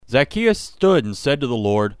Zacchaeus stood and said to the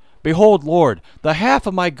Lord, Behold, Lord, the half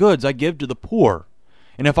of my goods I give to the poor,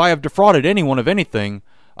 and if I have defrauded anyone of anything,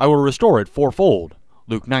 I will restore it fourfold.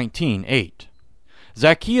 Luke 19:8.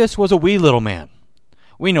 Zacchaeus was a wee little man.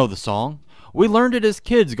 We know the song. We learned it as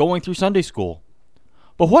kids going through Sunday school.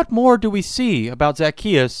 But what more do we see about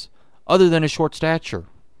Zacchaeus other than his short stature?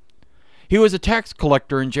 He was a tax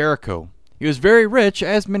collector in Jericho. He was very rich,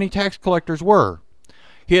 as many tax collectors were.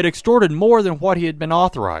 He had extorted more than what he had been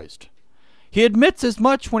authorized. He admits as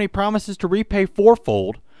much when he promises to repay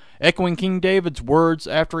fourfold, echoing King David's words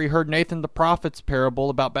after he heard Nathan the prophet's parable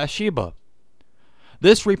about Bathsheba.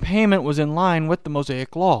 This repayment was in line with the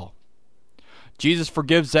Mosaic law. Jesus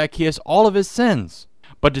forgives Zacchaeus all of his sins,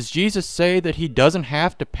 but does Jesus say that he doesn't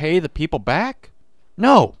have to pay the people back?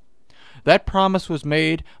 No. That promise was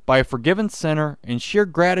made by a forgiven sinner in sheer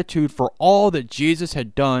gratitude for all that Jesus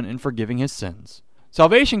had done in forgiving his sins.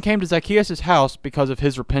 Salvation came to Zacchaeus' house because of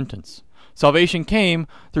his repentance. Salvation came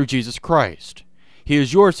through Jesus Christ. He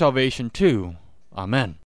is your salvation too. Amen.